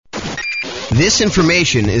This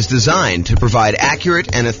information is designed to provide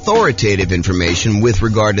accurate and authoritative information with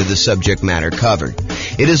regard to the subject matter covered.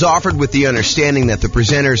 It is offered with the understanding that the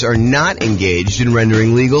presenters are not engaged in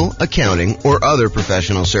rendering legal, accounting, or other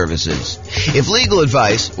professional services. If legal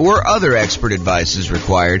advice or other expert advice is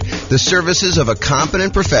required, the services of a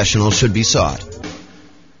competent professional should be sought.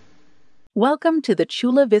 Welcome to the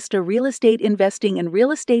Chula Vista Real Estate Investing and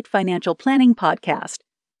Real Estate Financial Planning Podcast.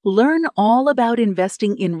 Learn all about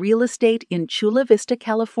investing in real estate in Chula Vista,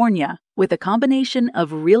 California, with a combination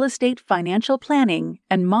of real estate financial planning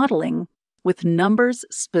and modeling with numbers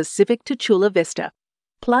specific to Chula Vista,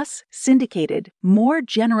 plus syndicated, more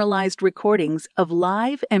generalized recordings of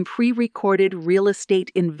live and pre-recorded real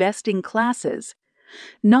estate investing classes,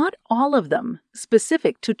 not all of them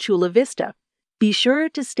specific to Chula Vista. Be sure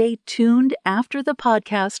to stay tuned after the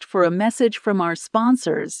podcast for a message from our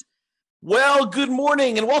sponsors. Well, good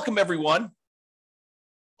morning and welcome, everyone.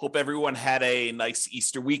 Hope everyone had a nice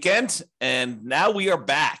Easter weekend, and now we are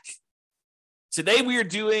back. Today we are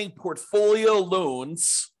doing Portfolio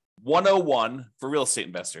Loans 101 for real estate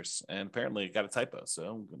investors, and apparently I got a typo, so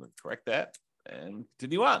I'm going to correct that and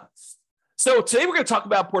continue on. So today we're going to talk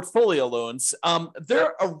about portfolio loans.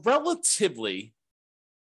 They're a relatively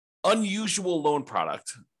unusual loan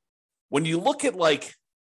product. When you look at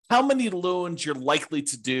how many loans you're likely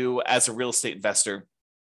to do as a real estate investor.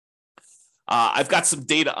 I've got some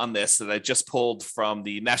data on this that I just pulled from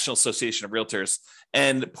the National Association of Realtors,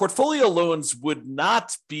 and portfolio loans would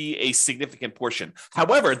not be a significant portion.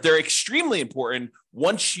 However, they're extremely important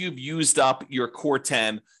once you've used up your core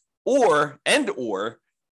 10 or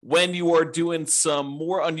when you are doing some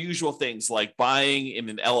more unusual things like buying in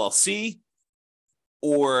an LLC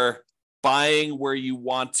or buying where you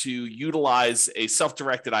want to utilize a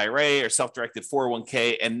self-directed IRA or self-directed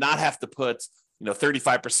 401k and not have to put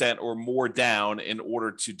 35% or more down in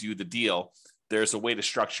order to do the deal. There's a way to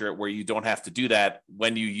structure it where you don't have to do that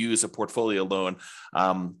when you use a portfolio loan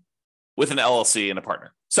with an LLC and a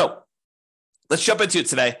partner. So let's jump into it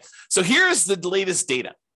today. So here's the latest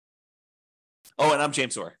data. Oh, and I'm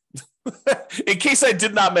James Orr, in case I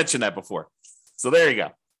did not mention that before. So there you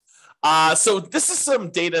go. So this is some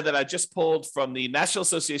data that I just pulled from the National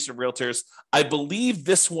Association of Realtors. I believe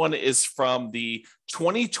this one is from the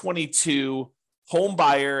 2022 home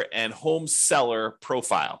buyer and home seller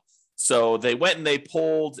profile. So they went and they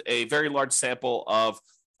pulled a very large sample of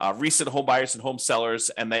recent home buyers and home sellers,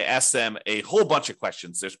 and they asked them a whole bunch of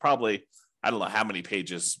questions. There's probably, I don't know how many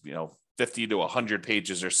pages, 50 to 100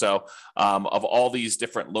 pages or so of all these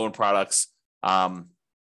different loan products.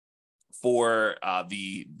 For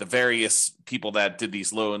the various people that did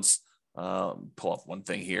these loans. Pull up one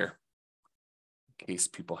thing here in case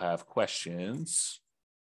people have questions.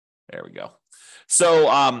 There we go.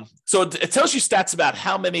 So it tells you stats about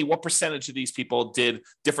what percentage of these people did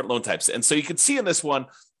different loan types. And so you can see in this one,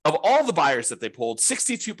 of all the buyers that they pulled,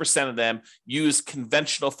 62% of them use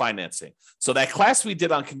conventional financing. So that class we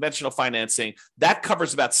did on conventional financing, that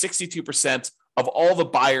covers about 62% of all the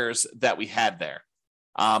buyers that we had there.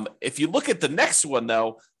 If you look at the next one,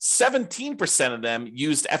 though, 17% of them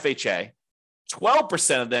used FHA,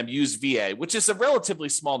 12% of them used VA, which is a relatively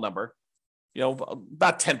small number,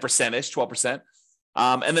 about 10%-ish, 12%.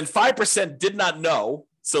 And then 5% did not know.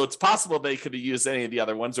 So it's possible they could have used any of the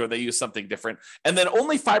other ones or they used something different. And then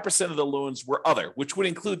only 5% of the loans were other, which would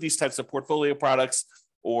include these types of portfolio products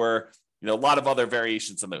or, a lot of other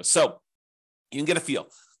variations on those. So you can get a feel.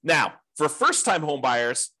 Now, for first-time home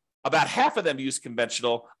buyers, about half of them used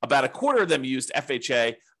conventional, about a quarter of them used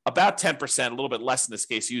FHA, about 10%, a little bit less in this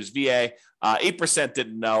case, used VA, 8%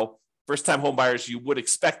 didn't know. First-time home buyers, you would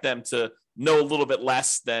expect them to know a little bit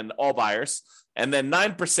less than all buyers. And then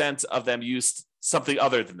 9% of them used something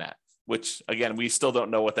other than that, which, again, we still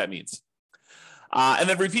don't know what that means. And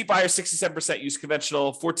then repeat buyers, 67% used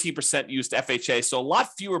conventional, 14% used FHA. So a lot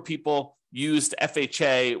fewer people used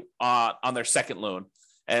FHA on their second loan,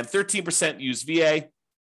 and 13% used VA.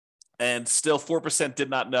 And still 4% did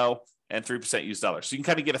not know, and 3% used others. So you can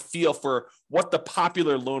kind of get a feel for what the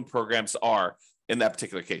popular loan programs are in that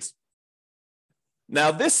particular case. Now,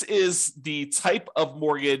 this is the type of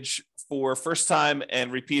mortgage for first-time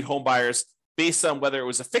and repeat home buyers based on whether it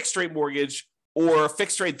was a fixed-rate mortgage or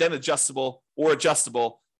fixed rate then adjustable, or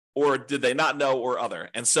did they not know, or other.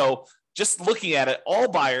 And so just looking at it, all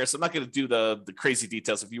buyers, I'm not going to do the crazy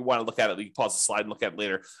details. If you want to look at it, you can pause the slide and look at it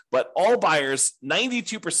later. But all buyers,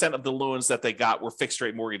 92% of the loans that they got were fixed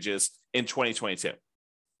rate mortgages in 2022,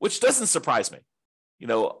 which doesn't surprise me.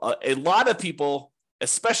 A lot of people,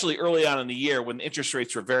 especially early on in the year when interest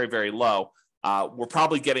rates were very, very low, were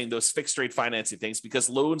probably getting those fixed rate financing things because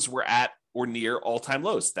loans were at or near all-time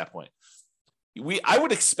lows at that point. I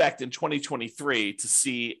would expect in 2023 to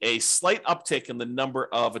see a slight uptick in the number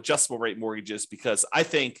of adjustable rate mortgages, because I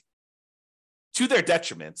think, to their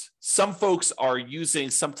detriment, some folks are using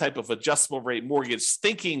some type of adjustable rate mortgage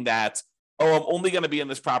thinking that, oh, I'm only going to be in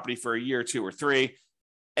this property for a year, 2 or 3,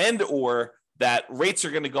 and or that rates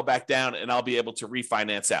are going to go back down and I'll be able to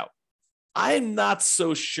refinance out. I'm not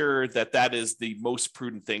so sure that that is the most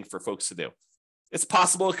prudent thing for folks to do. It's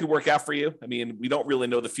possible it could work out for you. I mean, we don't really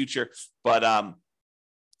know the future, but I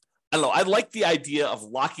don't know. I like the idea of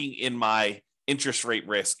locking in my interest rate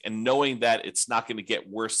risk and knowing that it's not going to get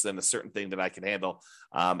worse than a certain thing that I can handle.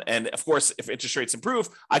 And of course, if interest rates improve,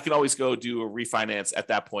 I can always go do a refinance at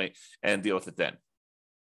that point and deal with it then.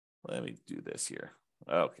 Let me do this here.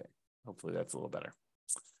 Okay. Hopefully that's a little better.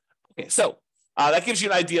 Okay. So that gives you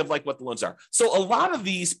an idea of like what the loans are. So a lot of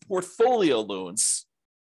these portfolio loans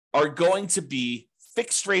are going to be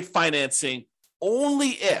fixed rate financing only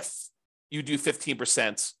if you do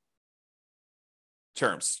 15%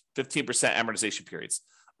 terms, 15% amortization periods.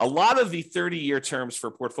 A lot of the 30-year terms for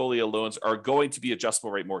portfolio loans are going to be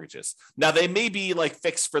adjustable rate mortgages. Now, they may be like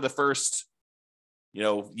fixed for the first,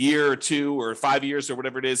 year or 2 or 5 years or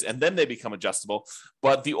whatever it is, and then they become adjustable.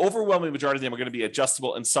 But the overwhelming majority of them are going to be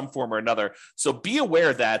adjustable in some form or another. So be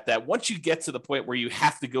aware that once you get to the point where you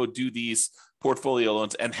have to go do these portfolio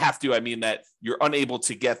loans, and have to, I mean that you're unable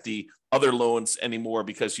to get the other loans anymore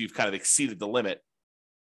because you've kind of exceeded the limit,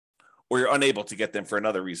 or you're unable to get them for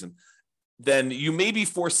another reason, then you may be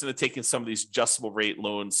forced into taking some of these adjustable rate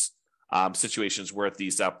loans situations where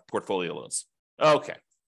these portfolio loans. Okay.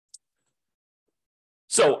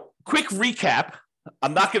 So quick recap.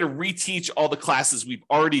 I'm not going to reteach all the classes we've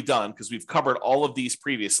already done because we've covered all of these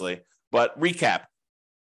previously, but recap.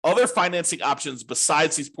 Other financing options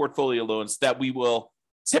besides these portfolio loans that we will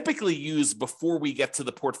typically use before we get to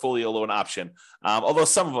the portfolio loan option, although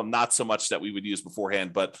some of them not so much that we would use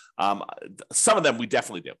beforehand, but some of them we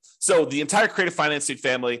definitely do. So the entire creative financing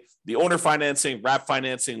family, the owner financing, wrap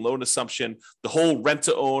financing, loan assumption, the whole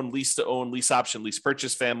rent-to-own, lease option, lease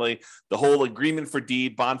purchase family, the whole agreement for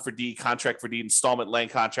deed, bond for deed, contract for deed, installment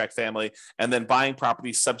land contract family, and then buying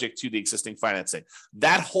properties subject to the existing financing.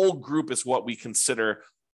 That whole group is what we consider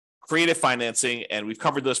creative financing, and we've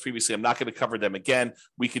covered those previously. I'm not going to cover them again.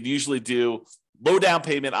 We could usually do low down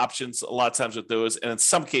payment options a lot of times with those, and in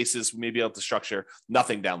some cases, we may be able to structure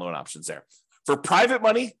nothing down loan options there. For private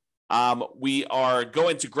money, we are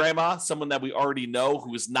going to grandma, someone that we already know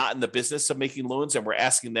who is not in the business of making loans, and we're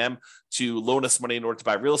asking them to loan us money in order to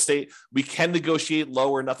buy real estate. We can negotiate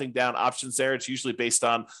low or nothing down options there. It's usually based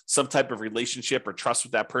on some type of relationship or trust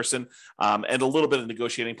with that person, and a little bit of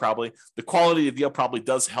negotiating probably. The quality of the deal probably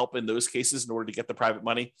does help in those cases in order to get the private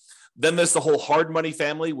money. Then there's the whole hard money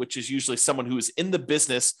family, which is usually someone who is in the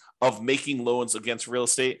business of making loans against real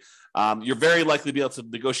estate. You're very likely to be able to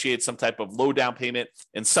negotiate some type of low down payment.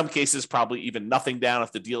 In some cases, probably even nothing down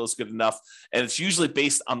if the deal is good enough. And it's usually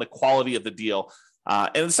based on the quality of the deal.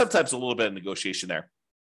 And sometimes a little bit of negotiation there.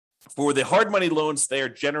 For the hard money loans, they are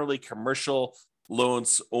generally commercial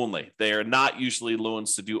loans only. They are not usually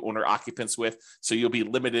loans to do owner occupants with. So you'll be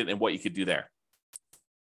limited in what you could do there.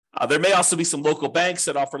 There may also be some local banks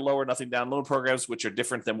that offer lower nothing down loan programs, which are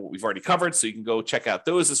different than what we've already covered. So you can go check out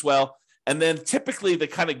those as well. And then typically the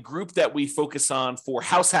kind of group that we focus on for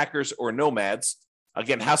house hackers or nomads,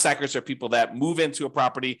 again, house hackers are people that move into a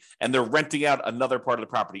property and they're renting out another part of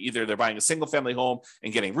the property. Either they're buying a single family home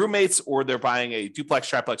and getting roommates, or they're buying a duplex,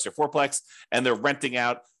 triplex, or fourplex, and they're renting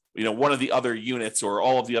out, one of the other units or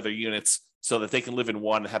all of the other units so that they can live in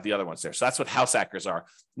one and have the other ones there. So that's what house hackers are.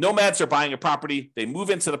 Nomads are buying a property. They move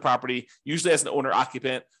into the property, usually as an owner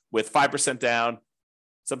occupant with 5% down,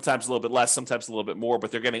 sometimes a little bit less, sometimes a little bit more,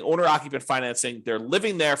 but they're getting owner occupant financing. They're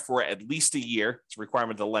living there for at least a year. It's a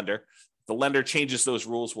requirement of the lender. The lender changes those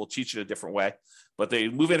rules. We'll teach it a different way, but they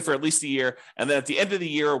move in for at least a year. And then at the end of the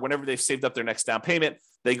year, or whenever they've saved up their next down payment,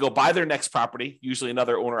 they go buy their next property, usually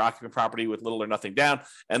another owner occupant property with little or nothing down.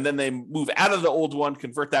 And then they move out of the old one,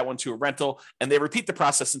 convert that one to a rental, and they repeat the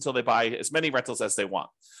process until they buy as many rentals as they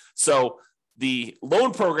want. So the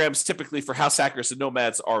loan programs typically for house hackers and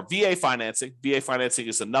nomads are VA financing. VA financing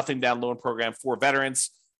is a nothing down loan program for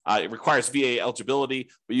veterans. It requires VA eligibility,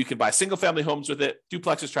 but you can buy single family homes with it,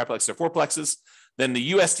 duplexes, triplexes, or fourplexes. Then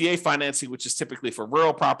the USDA financing, which is typically for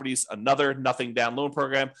rural properties, another nothing down loan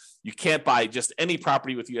program. You can't buy just any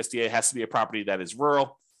property with USDA. It has to be a property that is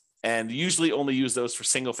rural, and usually only use those for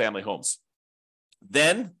single family homes.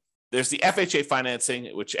 Then there's the FHA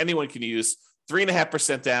financing, which anyone can use.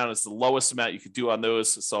 3.5% down is the lowest amount you could do on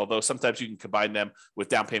those. So although sometimes you can combine them with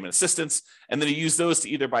down payment assistance, and then you use those to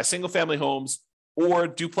either buy single family homes or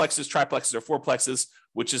duplexes, triplexes, or fourplexes,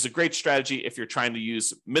 which is a great strategy if you're trying to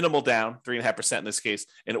use minimal down, 3.5% in this case,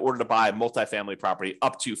 in order to buy multifamily property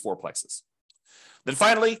up to fourplexes. Then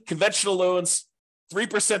finally, conventional loans,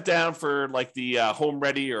 3% down for like the Home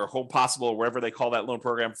Ready or Home Possible, or wherever they call that loan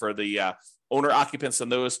program for the owner occupants on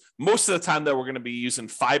those. Most of the time, though, we're going to be using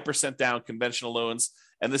 5% down conventional loans.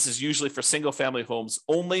 And this is usually for single family homes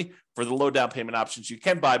only. For the low down payment options, you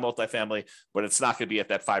can buy multifamily, but it's not going to be at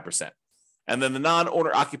that 5%. And then the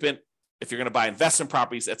non-owner occupant, if you're going to buy investment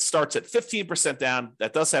properties, it starts at 15% down.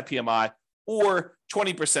 That does have PMI, or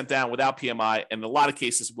 20% down without PMI. And in a lot of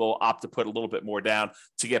cases, we'll opt to put a little bit more down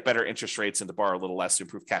to get better interest rates and to borrow a little less to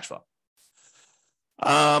improve cash flow.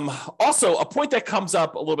 Also, a point that comes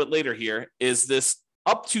up a little bit later here is this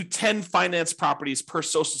up to 10 finance properties per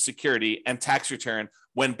Social Security and tax return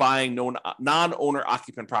when buying non-owner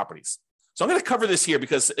occupant properties. So I'm going to cover this here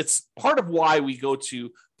because it's part of why we go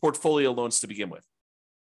to portfolio loans to begin with.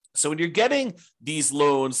 So when you're getting these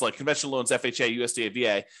loans, like conventional loans, FHA, USDA,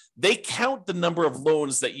 VA, they count the number of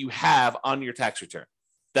loans that you have on your tax return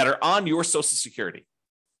that are on your Social Security.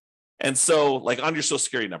 And so like on your Social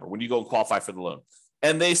Security number, when you go and qualify for the loan.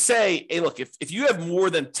 And they say, hey, look, if you have more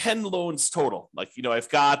than 10 loans total, like, I've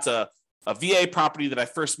got a VA property that I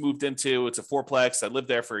first moved into. It's a fourplex. I lived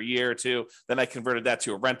there for a year or two. Then I converted that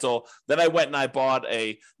to a rental. Then I went and I bought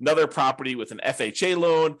another property with an FHA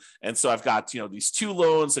loan. And so I've got, these two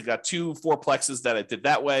loans. I've got two fourplexes that I did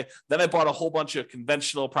that way. Then I bought a whole bunch of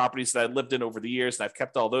conventional properties that I lived in over the years, and I've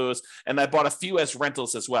kept all those. And I bought a few as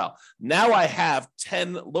rentals as well. Now I have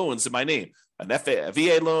 10 loans in my name. A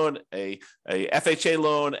VA loan, a FHA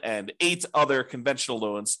loan, and 8 other conventional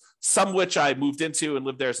loans, some which I moved into and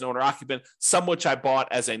lived there as an owner occupant, some which I bought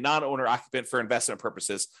as a non-owner occupant for investment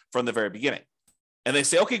purposes from the very beginning. And they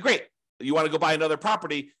say, okay, great. You want to go buy another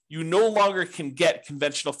property. You no longer can get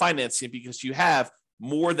conventional financing because you have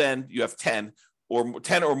 10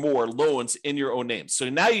 or more loans in your own name. So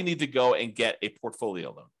now you need to go and get a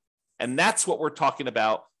portfolio loan. And that's what we're talking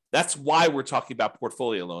about. That's why we're talking about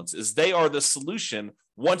portfolio loans, is they are the solution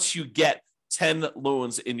once you get 10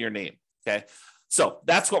 loans in your name, okay? So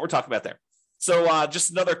that's what we're talking about there. So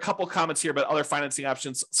just another couple comments here about other financing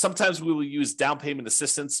options. Sometimes we will use down payment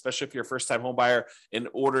assistance, especially if you're a first-time home buyer, in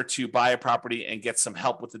order to buy a property and get some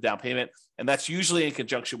help with the down payment. And that's usually in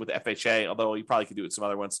conjunction with FHA, although you probably could do it with some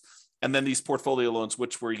other ones. And then these portfolio loans,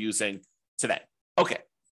 which we're using today. Okay,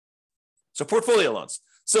 so portfolio loans.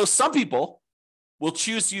 So some people will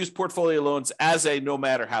choose to use portfolio loans as a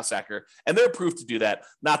nomad or house hacker, and they're approved to do that.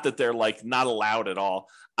 Not that they're like not allowed at all.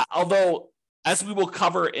 Although, as we will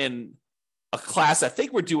cover in a class I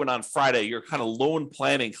think we're doing on Friday, your kind of loan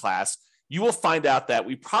planning class, you will find out that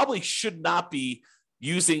we probably should not be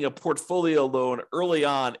using a portfolio loan early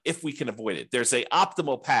on if we can avoid it. There's an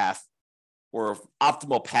optimal path or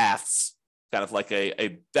optimal paths, kind of like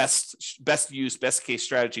a best use, best case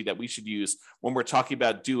strategy that we should use when we're talking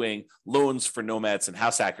about doing loans for nomads and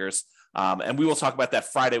house hackers. And we will talk about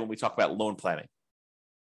that Friday when we talk about loan planning.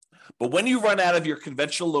 But when you run out of your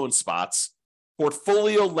conventional loan spots,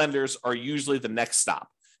 portfolio lenders are usually the next stop.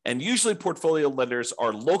 And usually portfolio lenders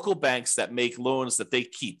are local banks that make loans that they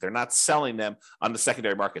keep. They're not selling them on the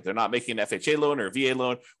secondary market. They're not making an FHA loan or a VA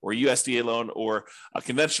loan or a USDA loan or a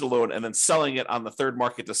conventional loan and then selling it on the third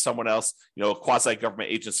market to someone else, a quasi-government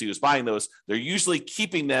agency who's buying those. They're usually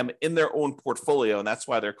keeping them in their own portfolio, and that's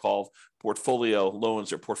why they're called portfolio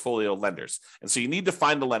loans or portfolio lenders. And so you need to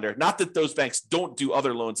find the lender. Not that those banks don't do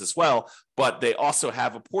other loans as well, but they also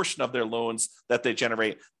have a portion of their loans that they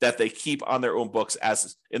generate that they keep on their own books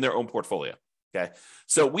as in their own portfolio. Okay.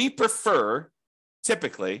 So we prefer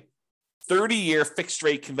typically 30-year fixed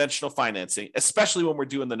rate conventional financing, especially when we're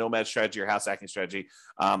doing the nomad strategy or house hacking strategy,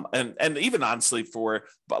 and even honestly for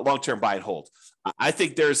long-term buy and hold. I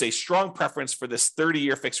think there's a strong preference for this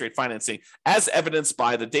 30-year fixed rate financing, as evidenced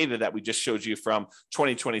by the data that we just showed you from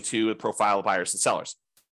 2022 with profile of buyers and sellers.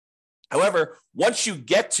 However, once you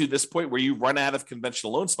get to this point where you run out of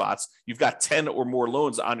conventional loan spots, you've got 10 or more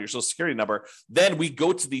loans on your Social Security number, then we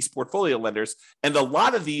go to these portfolio lenders. And a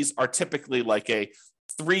lot of these are typically like a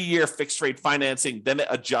 3-year fixed rate financing, then it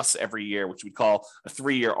adjusts every year, which we call a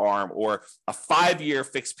 3-year ARM, or a 5-year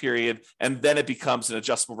fixed period, and then it becomes an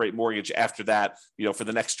adjustable rate mortgage after that, for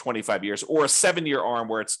the next 25 years, or a 7-year ARM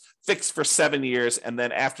where it's fixed for 7 years, and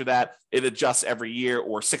then after that, it adjusts every year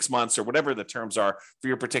or 6 months or whatever the terms are for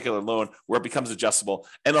your particular loan, where it becomes adjustable.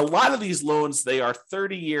 And a lot of these loans, they are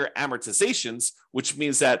 30-year amortizations, which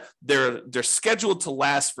means that they're scheduled to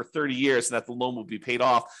last for 30 years and that the loan will be paid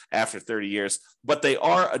off after 30 years, but they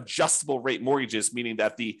are adjustable rate mortgages, meaning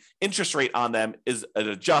that the interest rate on them is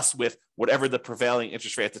adjust with whatever the prevailing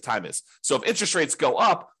interest rate at the time is. So if interest rates go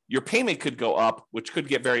up, your payment could go up, which could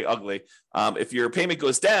get very ugly. If your payment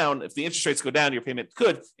goes down, if the interest rates go down, your payment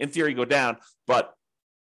could, in theory, go down. But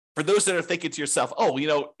for those that are thinking to yourself, oh,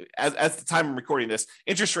 at the time I'm recording this,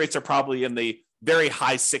 interest rates are probably in the very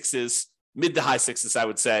high sixes, mid to high sixes, I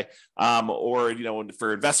would say, or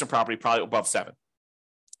for investment property, probably above 7.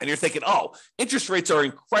 And you're thinking, oh, interest rates are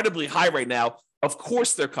incredibly high right now. Of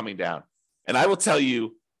course they're coming down. And I will tell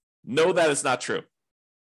you, no, that is not true.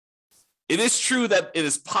 It is true that it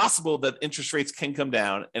is possible that interest rates can come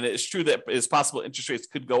down, and it is true that it is possible interest rates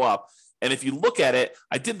could go up. And if you look at it,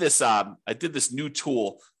 I did this new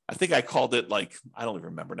tool. I think I called it I don't even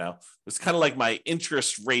remember now. It's kind of like my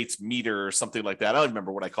interest rates meter or something like that. I don't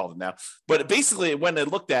remember what I called it now. But basically, when I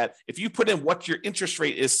looked at, if you put in what your interest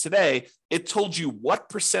rate is today, it told you what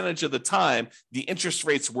percentage of the time the interest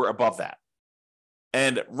rates were above that.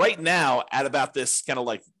 And right now, at about this kind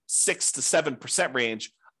of 6 to 7%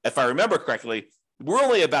 range, if I remember correctly, we're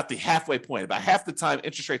only about the halfway point. About half the time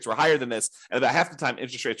interest rates were higher than this, and about half the time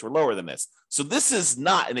interest rates were lower than this. So this is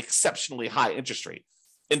not an exceptionally high interest rate.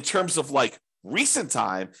 In terms of recent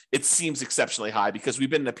time, it seems exceptionally high because we've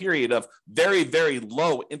been in a period of very, very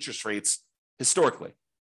low interest rates historically.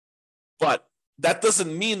 But that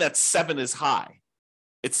doesn't mean that 7 is high.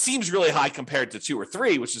 It seems really high compared to 2 or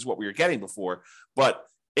 3, which is what we were getting before, but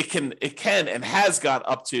it can and has got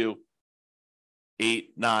up to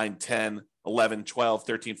 8, 9, 10, 11, 12,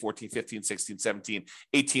 13, 14, 15, 16, 17,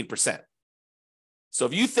 18%. So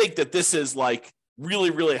if you think that this is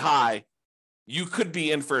really, really high, you could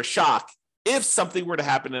be in for a shock if something were to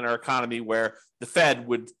happen in our economy where the Fed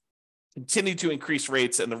would continue to increase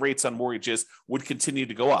rates and the rates on mortgages would continue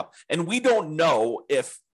to go up. And we don't know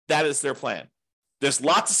if that is their plan. There's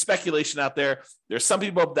lots of speculation out there. There's some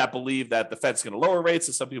people that believe that the Fed's going to lower rates,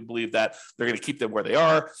 and some people believe that they're going to keep them where they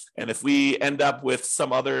are. And if we end up with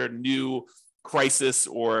some other new crisis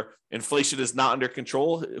or inflation is not under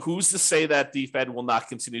control, who's to say that the Fed will not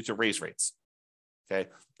continue to raise rates? Okay,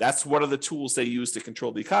 that's one of the tools they use to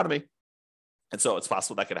control the economy. And so it's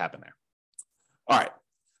possible that could happen there. All right.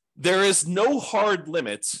 There is no hard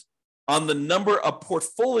limit on the number of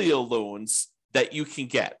portfolio loans that you can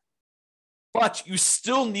get, but you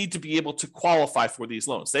still need to be able to qualify for these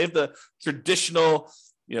loans. They have the traditional,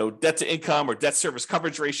 debt to income or debt service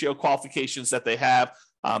coverage ratio qualifications that they have.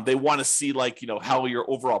 They want to see how your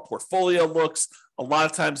overall portfolio looks. A lot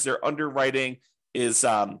of times their underwriting is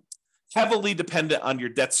heavily dependent on your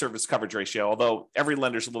debt service coverage ratio, although every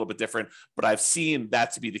lender is a little bit different, but I've seen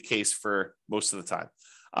that to be the case for most of the time.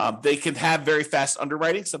 They can have very fast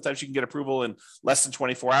underwriting. Sometimes you can get approval in less than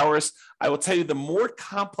 24 hours. I will tell you, the more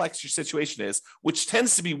complex your situation is, which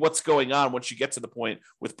tends to be what's going on once you get to the point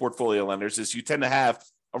with portfolio lenders, is you tend to have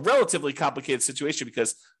a relatively complicated situation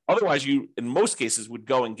because otherwise you, in most cases, would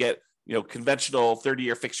go and get conventional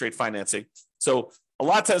 30-year fixed rate financing. So a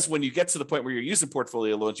lot of times when you get to the point where you're using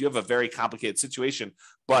portfolio loans, you have a very complicated situation.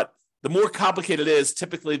 But the more complicated it is,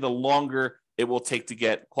 typically the longer it will take to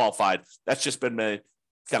get qualified. That's just been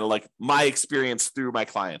my experience through my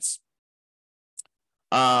clients.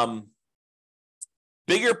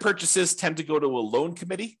 Bigger purchases tend to go to a loan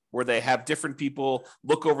committee where they have different people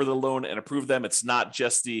look over the loan and approve them. It's not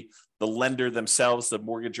just the lender themselves, the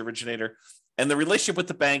mortgage originator. And the relationship with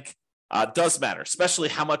the bank does matter, especially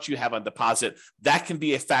how much you have on deposit. That can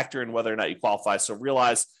be a factor in whether or not you qualify. So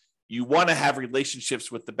realize you want to have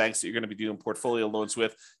relationships with the banks that you're going to be doing portfolio loans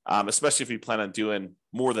with, especially if you plan on doing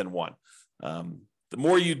more than one. The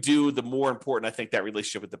more you do, the more important I think that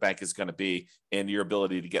relationship with the bank is going to be in your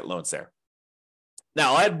ability to get loans there.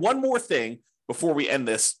 Now, I'll add one more thing before we end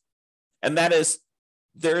this, and that is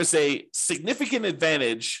there is a significant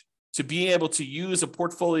advantage to being able to use a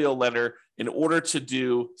portfolio lender in order to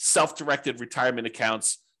do self-directed retirement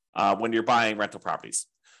accounts when you're buying rental properties.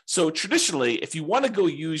 So traditionally, if you want to go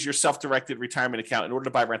use your self-directed retirement account in order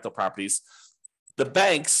to buy rental properties, the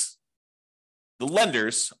banks, the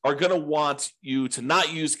lenders are going to want you to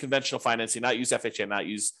not use conventional financing, not use FHA, not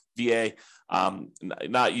use VA,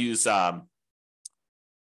 not use, I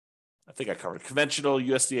think I covered conventional,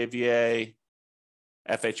 USDA, VA,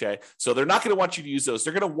 FHA. So they're not going to want you to use those.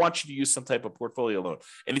 They're going to want you to use some type of portfolio loan.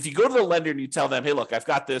 And if you go to the lender and you tell them, hey, look, I've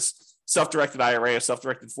got this self-directed IRA or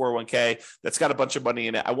self-directed 401k that's got a bunch of money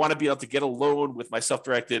in it. I want to be able to get a loan with my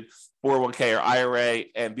self-directed 401k or IRA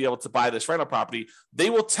and be able to buy this rental property. They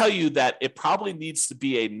will tell you that it probably needs to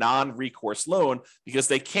be a non-recourse loan because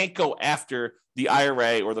they can't go after the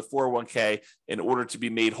IRA or the 401k in order to be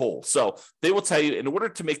made whole. So they will tell you, in order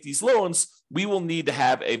to make these loans, we will need to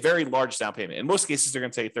have a very large down payment. In most cases, they're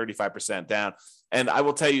going to take 35% down. And I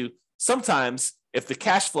will tell you, sometimes if the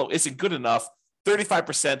cash flow isn't good enough,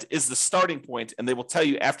 35% is the starting point, and they will tell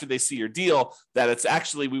you after they see your deal that it's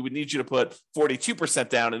actually, we would need you to put 42%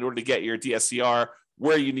 down in order to get your DSCR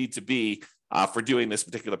where you need to be for doing this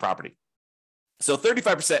particular property. So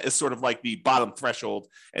 35% is sort of like the bottom threshold,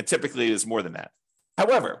 and typically it is more than that.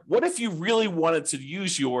 However, what if you really wanted to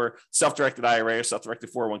use your self-directed IRA or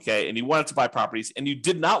self-directed 401k and you wanted to buy properties and you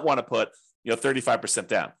did not want to put 35%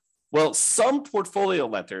 down? Well, some portfolio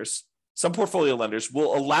lenders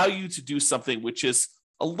will allow you to do something which is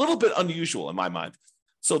a little bit unusual in my mind.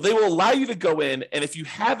 So they will allow you to go in, and if you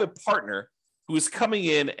have a partner who is coming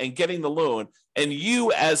in and getting the loan, and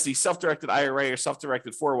you as the self-directed IRA or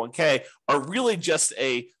self-directed 401k are really just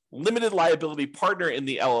a limited liability partner in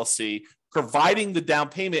the LLC, providing the down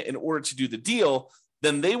payment in order to do the deal,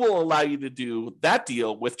 then they will allow you to do that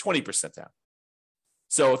deal with 20% down.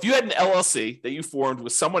 So if you had an LLC that you formed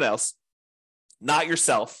with someone else, not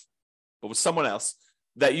yourself, but with someone else,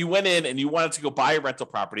 that you went in and you wanted to go buy a rental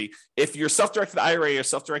property, if your self-directed IRA or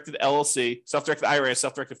self-directed LLC, self-directed IRA or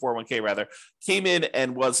self-directed 401k rather, came in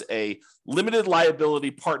and was a limited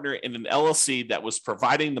liability partner in an LLC that was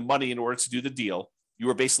providing the money in order to do the deal, you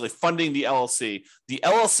were basically funding the LLC. The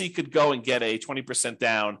LLC could go and get a 20%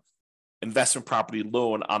 down investment property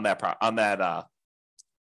loan on the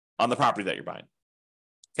property that you're buying.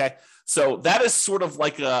 Okay, so that is sort of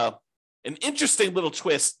like an interesting little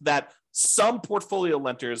twist that some portfolio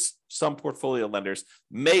lenders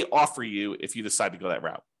may offer you if you decide to go that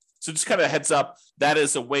route. So just kind of a heads up, that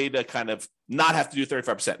is a way to kind of not have to do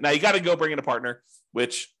 35%. Now you got to go bring in a partner,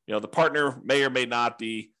 which the partner may or may not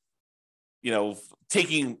be,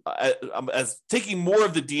 taking more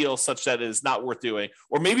of the deal such that it is not worth doing,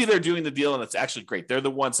 or maybe they're doing the deal and it's actually great. They're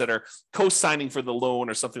the ones that are co-signing for the loan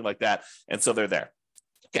or something like that, and so they're there.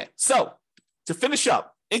 Okay, so to finish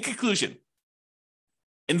up, in conclusion,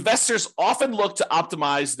 investors often look to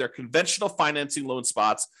optimize their conventional financing loan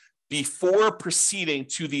spots before proceeding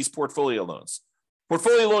to these portfolio loans.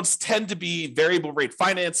 Portfolio loans tend to be variable rate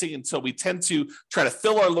financing, and so we tend to try to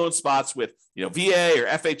fill our loan spots with VA or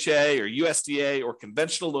FHA or USDA or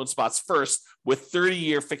conventional loan spots first with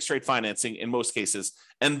 30-year fixed rate financing in most cases.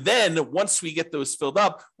 And then once we get those filled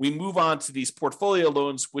up, we move on to these portfolio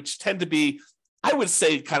loans, which tend to be, I would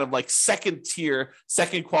say, kind of like second tier,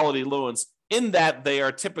 second quality loans, in that they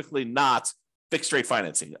are typically not fixed rate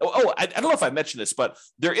financing. I don't know if I mentioned this, but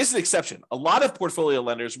there is an exception. A lot of portfolio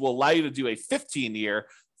lenders will allow you to do a 15-year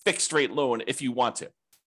fixed rate loan if you want to.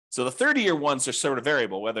 So the 30-year ones are sort of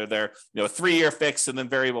variable, whether they're a 3-year fixed and then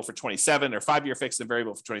variable for 27, or 5-year fixed and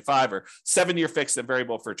variable for 25, or 7-year fixed and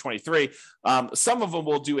variable for 23. Some of them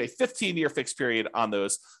will do a 15-year fixed period on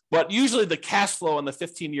those, but usually the cash flow on the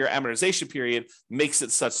 15-year amortization period makes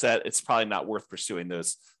it such that it's probably not worth pursuing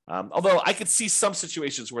those. Although I could see some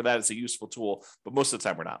situations where that is a useful tool, but most of the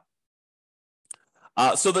time we're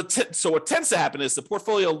not. So what tends to happen is the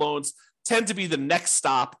portfolio loans tend to be the next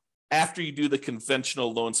stop after you do the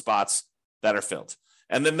conventional loan spots that are filled.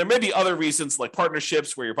 And then there may be other reasons like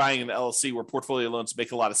partnerships where you're buying an LLC where portfolio loans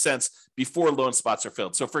make a lot of sense before loan spots are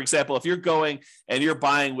filled. So for example, if you're going and you're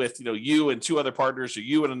buying with, you and 2 other partners, or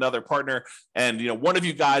you and another partner, and, one of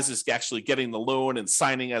you guys is actually getting the loan and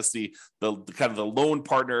signing as the kind of the loan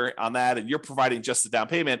partner on that, and you're providing just the down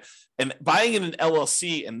payment, and buying in an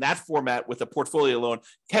LLC in that format with a portfolio loan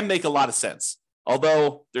can make a lot of sense.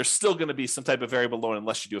 Although there's still going to be some type of variable loan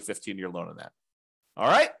unless you do a 15-year loan on that. All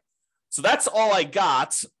right. So that's all I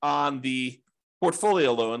got on the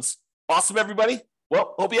portfolio loans. Awesome, everybody.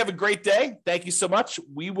 Well, hope you have a great day. Thank you so much.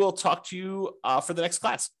 We will talk to you for the next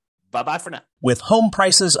class. Bye-bye for now. With home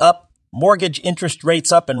prices up, mortgage interest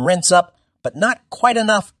rates up, and rents up, but not quite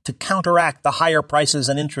enough to counteract the higher prices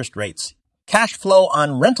and interest rates, cash flow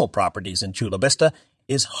on rental properties in Chula Vista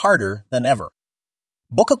is harder than ever.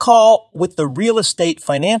 Book a call with the Real Estate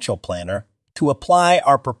Financial Planner to apply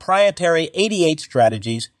our proprietary 88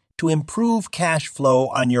 strategies to improve cash flow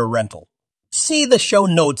on your rental. See the show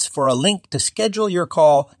notes for a link to schedule your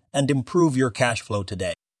call and improve your cash flow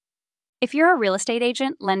today. If you're a real estate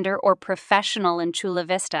agent, lender, or professional in Chula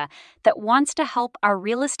Vista that wants to help our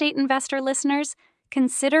real estate investor listeners,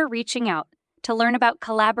 consider reaching out to learn about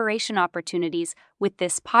collaboration opportunities with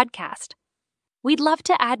this podcast. We'd love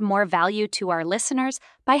to add more value to our listeners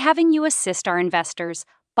by having you assist our investors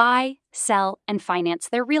buy, sell, and finance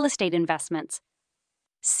their real estate investments.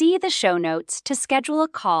 See the show notes to schedule a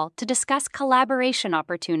call to discuss collaboration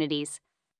opportunities.